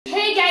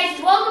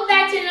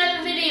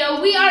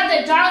video. We are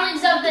the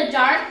Darlings of the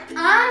Dark.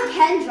 I'm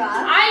Kendra.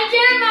 I'm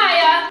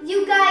Jeremiah.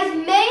 You guys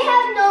may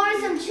have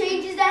noticed some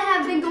changes that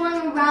have been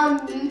going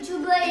around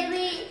YouTube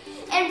lately.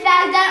 In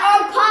fact, that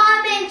our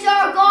comments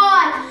are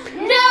gone.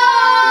 No!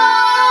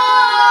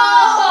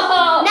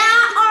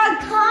 Now our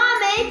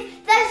comments,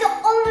 that's the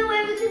only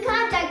way we can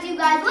contact you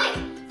guys. Wait,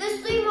 there's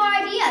 3 more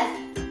ideas.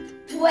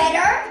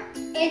 Twitter,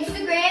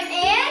 Instagram,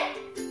 and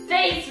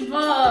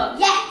Facebook.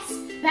 Yes.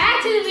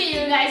 Back to the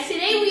video, guys.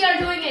 Today we are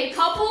doing a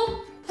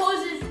couple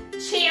poses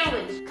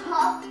challenge.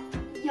 Couple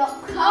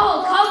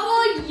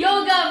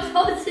Yoga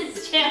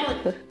poses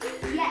challenge.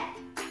 Yeah.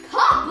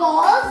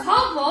 Couples?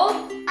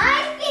 Couple?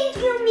 I think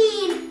you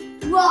mean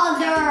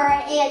brother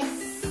and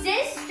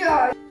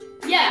sister.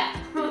 Yeah.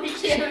 We're doing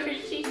 6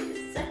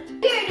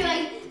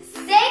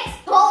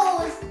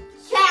 pose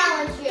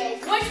challenges.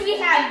 Which we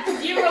have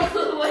 0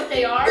 clue what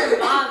they are.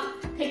 Mom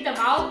picked them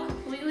out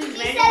completely She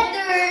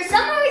randomly. said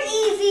some are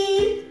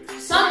easy,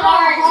 Some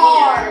are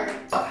hard.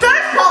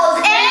 First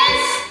pose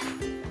is,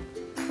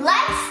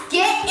 let's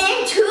get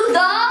into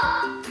the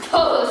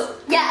Pose.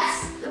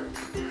 yes.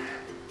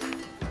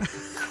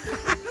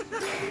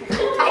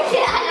 I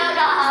don't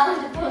know how I'm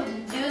supposed to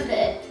do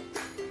this.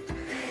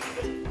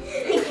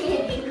 I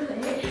can't do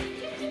it.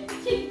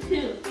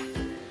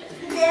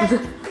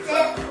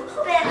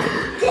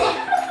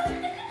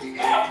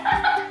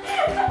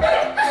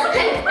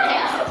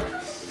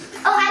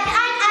 Oh, I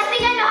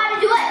think I know how to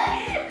do it.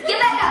 Get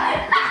back up.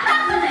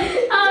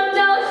 Oh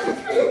no.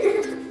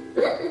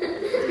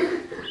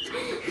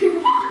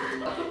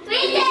 We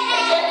did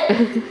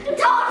it.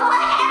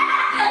 Totally.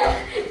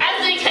 I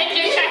think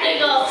Kendra's trying to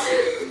go.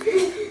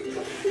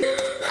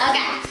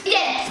 Okay, we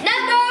did it.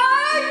 Number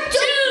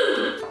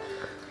 2.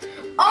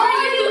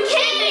 Are you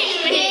kidding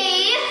me?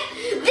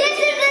 This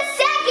is the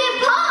second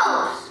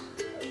pose.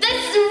 This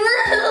is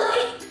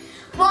really.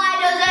 Why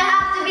does it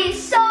have to be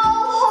so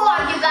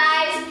hard, you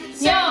guys?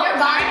 So I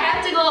have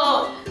to go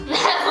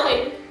that way.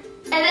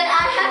 And then I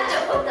have to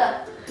put the.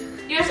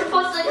 You're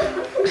supposed to.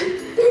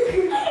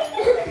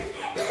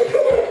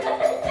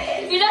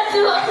 You're not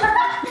doing.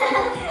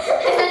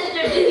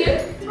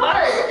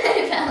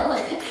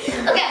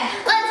 Okay,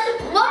 let's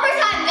one more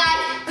time,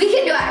 guys. We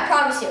can do it. I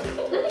promise you.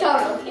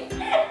 Totally.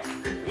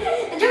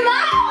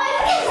 Jeremiah was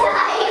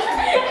inside.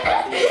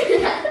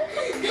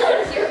 That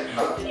was your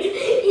fault. He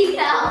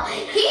fell.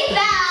 He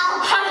fell.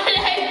 How did I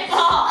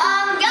fall?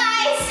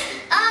 Guys.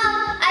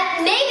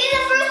 Maybe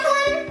the first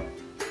one.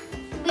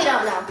 We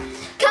don't know.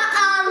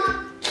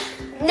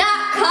 Not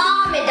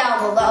comment down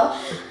below.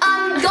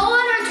 Go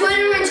on our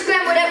Twitter,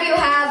 Instagram, whatever you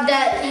have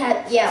that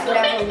had, yeah,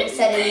 whatever we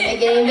said in the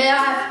beginning, but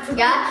I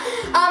forgot.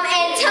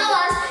 And tell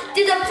us,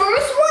 did the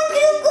first one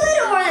do good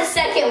or the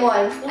second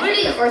one? I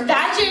think the first.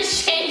 That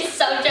just changed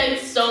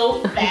subject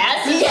so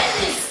fast.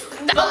 Yes.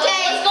 Okay,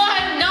 let's go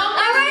ahead. No.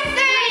 Alright,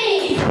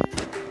 3.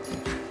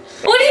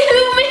 What do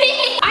you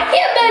mean? I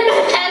can't bend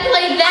my head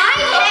like that.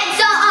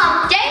 So,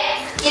 get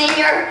in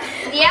your,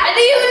 yeah. I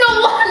didn't even know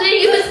what to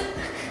use.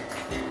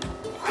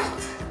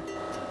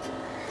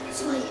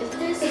 It's like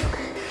this.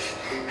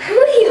 Who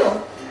are you?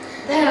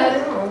 I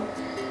don't know.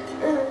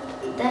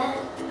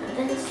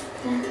 This.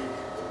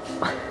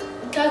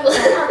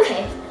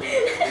 Okay.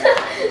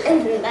 And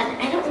that,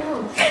 I don't know.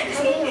 How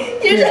are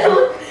you? You know.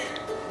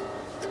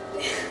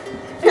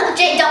 No,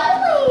 Jay,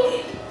 don't.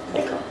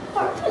 Like a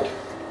heart.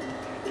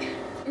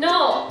 No.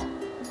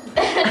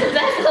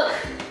 Back up.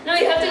 No,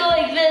 you have to go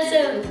like this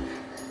and.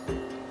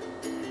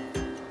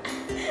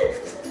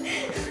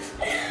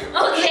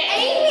 Okay.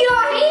 Aim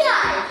your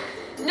hand.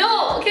 No.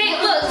 Okay.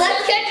 Look.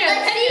 Let's catch her.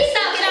 Let's see.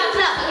 Stop.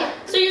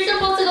 So you're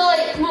supposed to go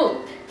like move.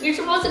 You're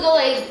supposed to go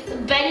like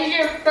bend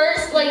your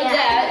first like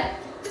that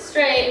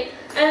straight,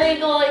 and then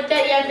go like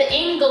that. You have to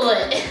angle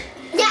it.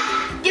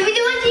 Yeah. Did we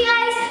do it, you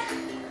guys?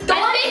 I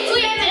think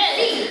we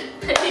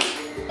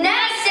did.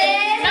 Next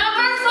is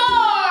Number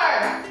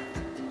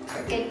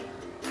 4. okay.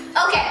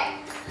 Okay.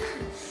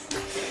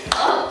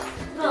 Oh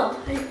no.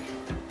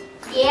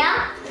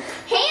 Yeah.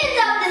 Hands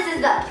up. This is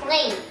the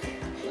plank.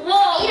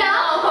 Whoa. You know.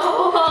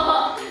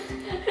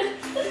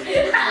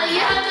 You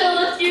have to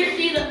lift your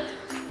feet up.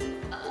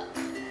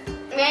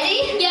 Ready?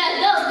 Yeah.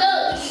 Go.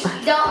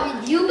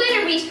 Don't. You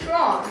better be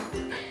strong.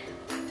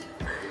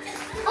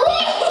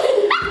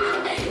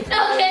 No,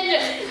 Kendra,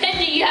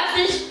 you have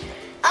to.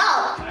 Oh.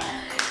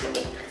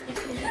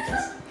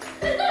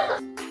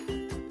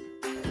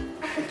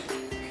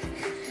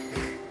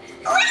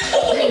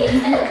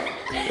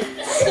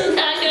 This is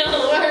not gonna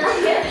work.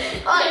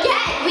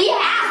 Okay, we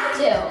have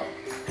to.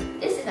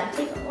 This is my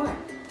favorite one.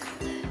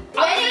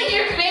 What is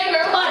your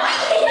favorite one?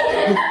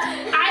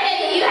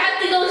 You have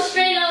to go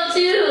straight up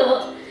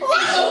too.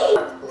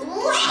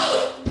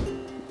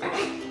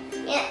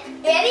 Yeah.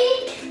 Ready?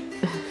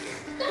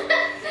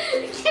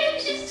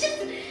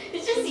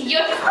 It's just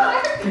your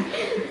part.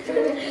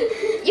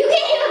 You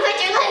can't even put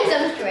your legs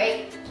up straight.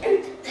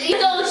 You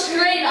go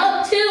straight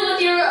up too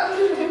with your.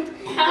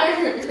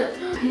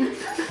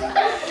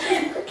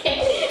 Okay,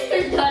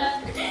 we're done.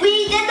 We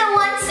did the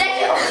 1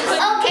 second.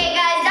 Okay,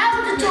 guys, that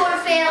was a total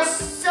fail.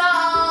 So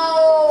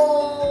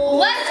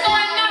let's go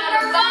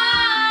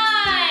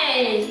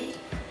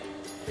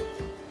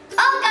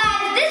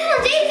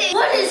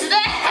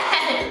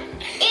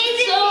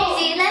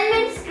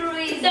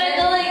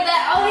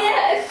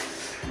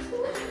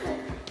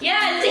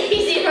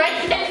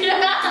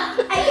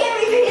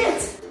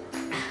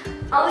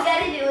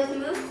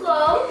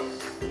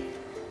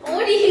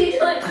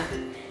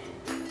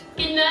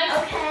Good night.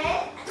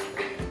 Okay.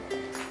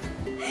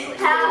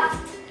 Half.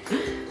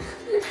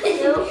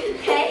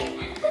 Okay.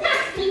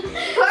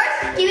 First,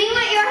 give me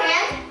your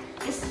hand.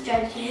 This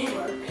strategy will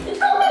work.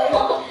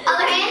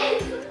 Other hand.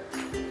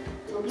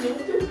 We'll be able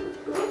to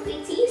go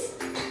feetsies.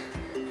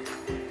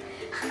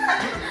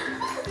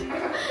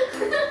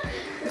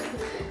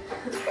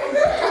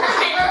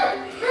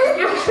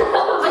 You're so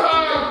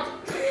bad.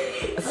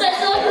 Such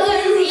a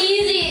good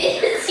easy.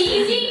 It's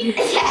easy.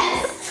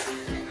 Yes.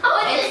 Oh,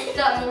 it is. It's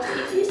the most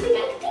easiest thing I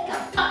can think of.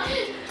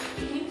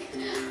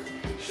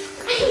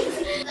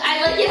 I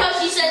like it how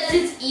she says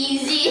it's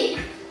easy.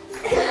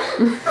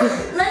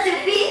 Let's do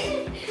feet,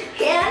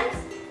 hands.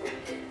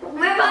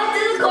 We're about to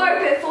do the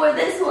carpet for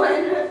this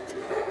one.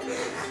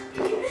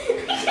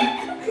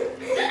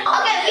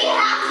 Okay, we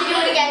have to do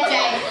it again,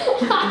 Jay.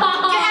 You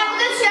have a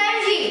good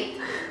strategy.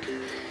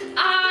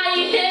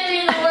 You hit me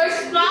in the worst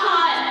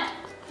spot.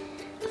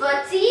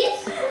 Footsies,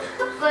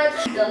 foot,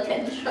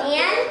 and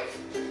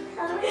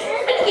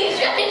He's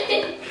trying to.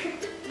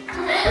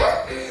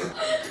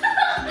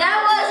 that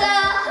was a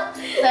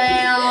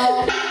fail.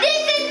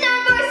 This is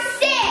number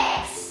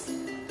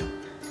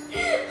 6.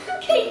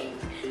 Okay.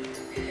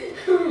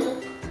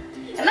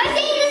 Am I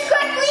saying this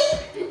correctly?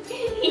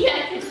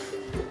 Yeah.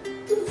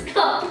 Let's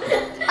go.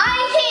 I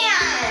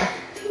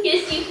can.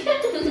 Yes, you can.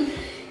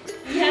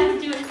 You have to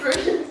do it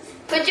first.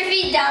 Put your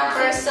feet down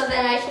first so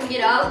that I can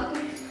get up.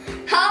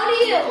 How do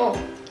you?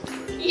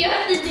 You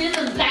have to do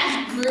the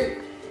backward.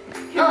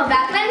 Oh,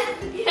 backbend?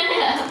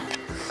 Yeah.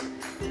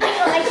 I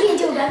can't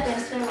do a backbend.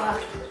 It's been a while.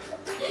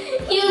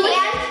 You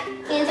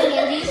Hands and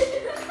handies.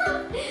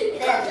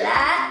 Then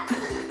that.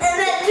 And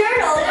then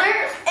turn over.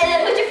 And then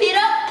put your feet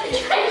up.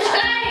 I'm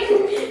trying.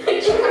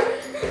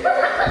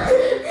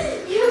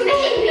 You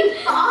made me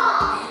fall.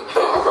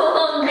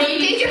 Oh,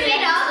 maybe. Get your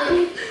feet up.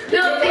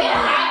 No,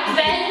 back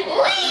bend.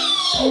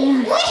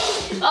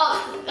 Oh.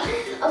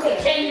 Okay.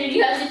 Kendra,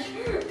 you have to.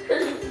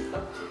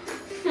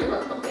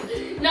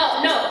 No,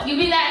 give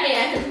me that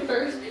hand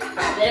first.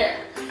 There.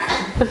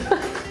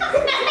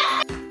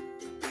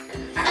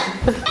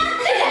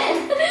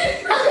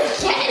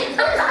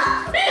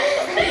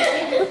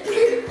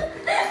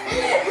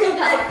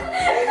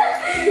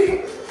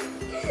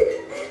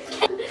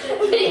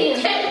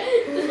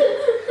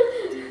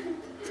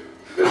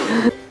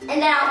 And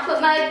then I'll put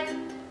my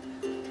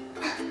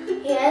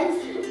hands.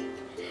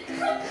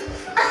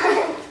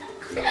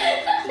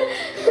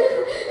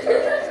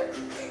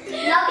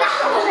 Not that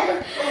one.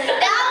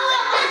 That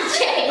one.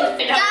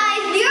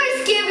 Guys, we are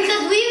scared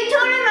because we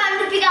told him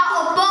to pick out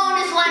a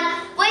bonus one.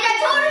 Wait, I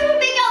told him to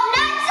pick out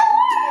not so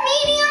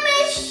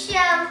medium-ish.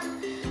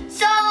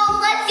 So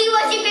let's see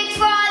what she picks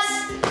for us.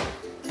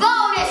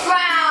 Bonus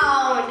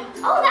round.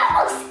 Oh, that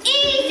looks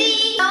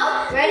easy.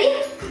 Oh, ready?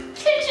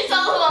 It's just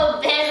all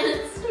about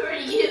balance for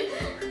you.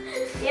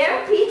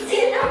 Here, PT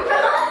number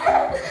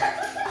 1.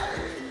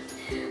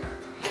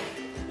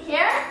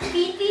 Here,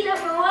 PT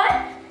number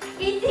 1.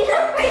 PT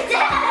number 2.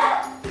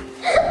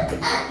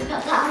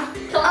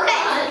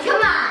 Okay,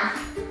 come on.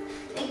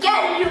 We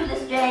gotta do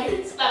this,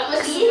 Jay. That was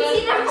PT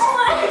number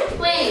 1.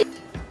 Wait.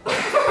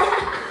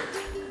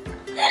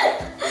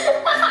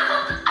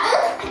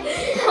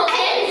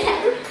 Okay.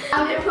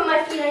 I'm gonna put my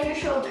feet on your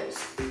shoulders.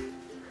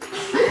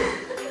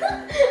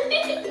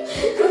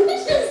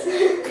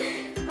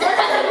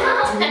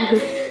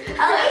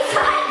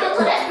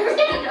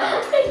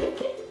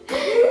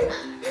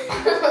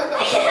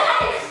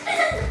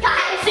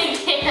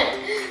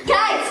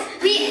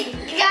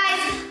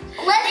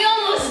 You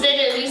almost did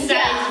it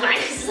besides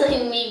nicely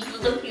me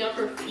looking up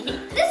her feet.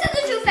 This is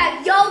the true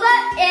fact. Yoga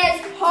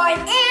is hard,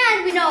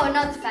 and we know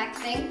another fact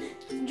thing.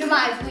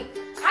 Jemi's weak.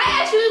 I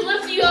actually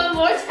lift you up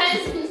more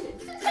times than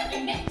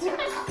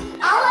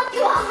I'll lift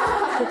you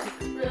up.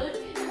 really.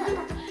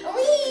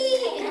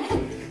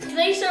 Wee.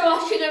 Thanks for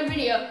watching our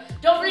video.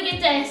 Don't forget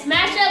to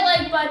smash that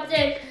like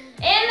button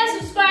and the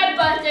subscribe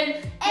button.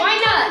 Why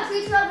not?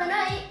 Creature of the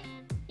night.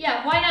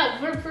 Yeah, why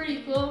not? We're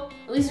pretty cool.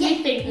 At least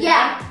we think we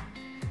Yeah. are.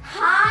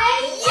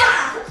 Hiya!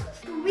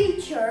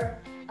 Creature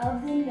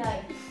of the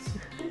night.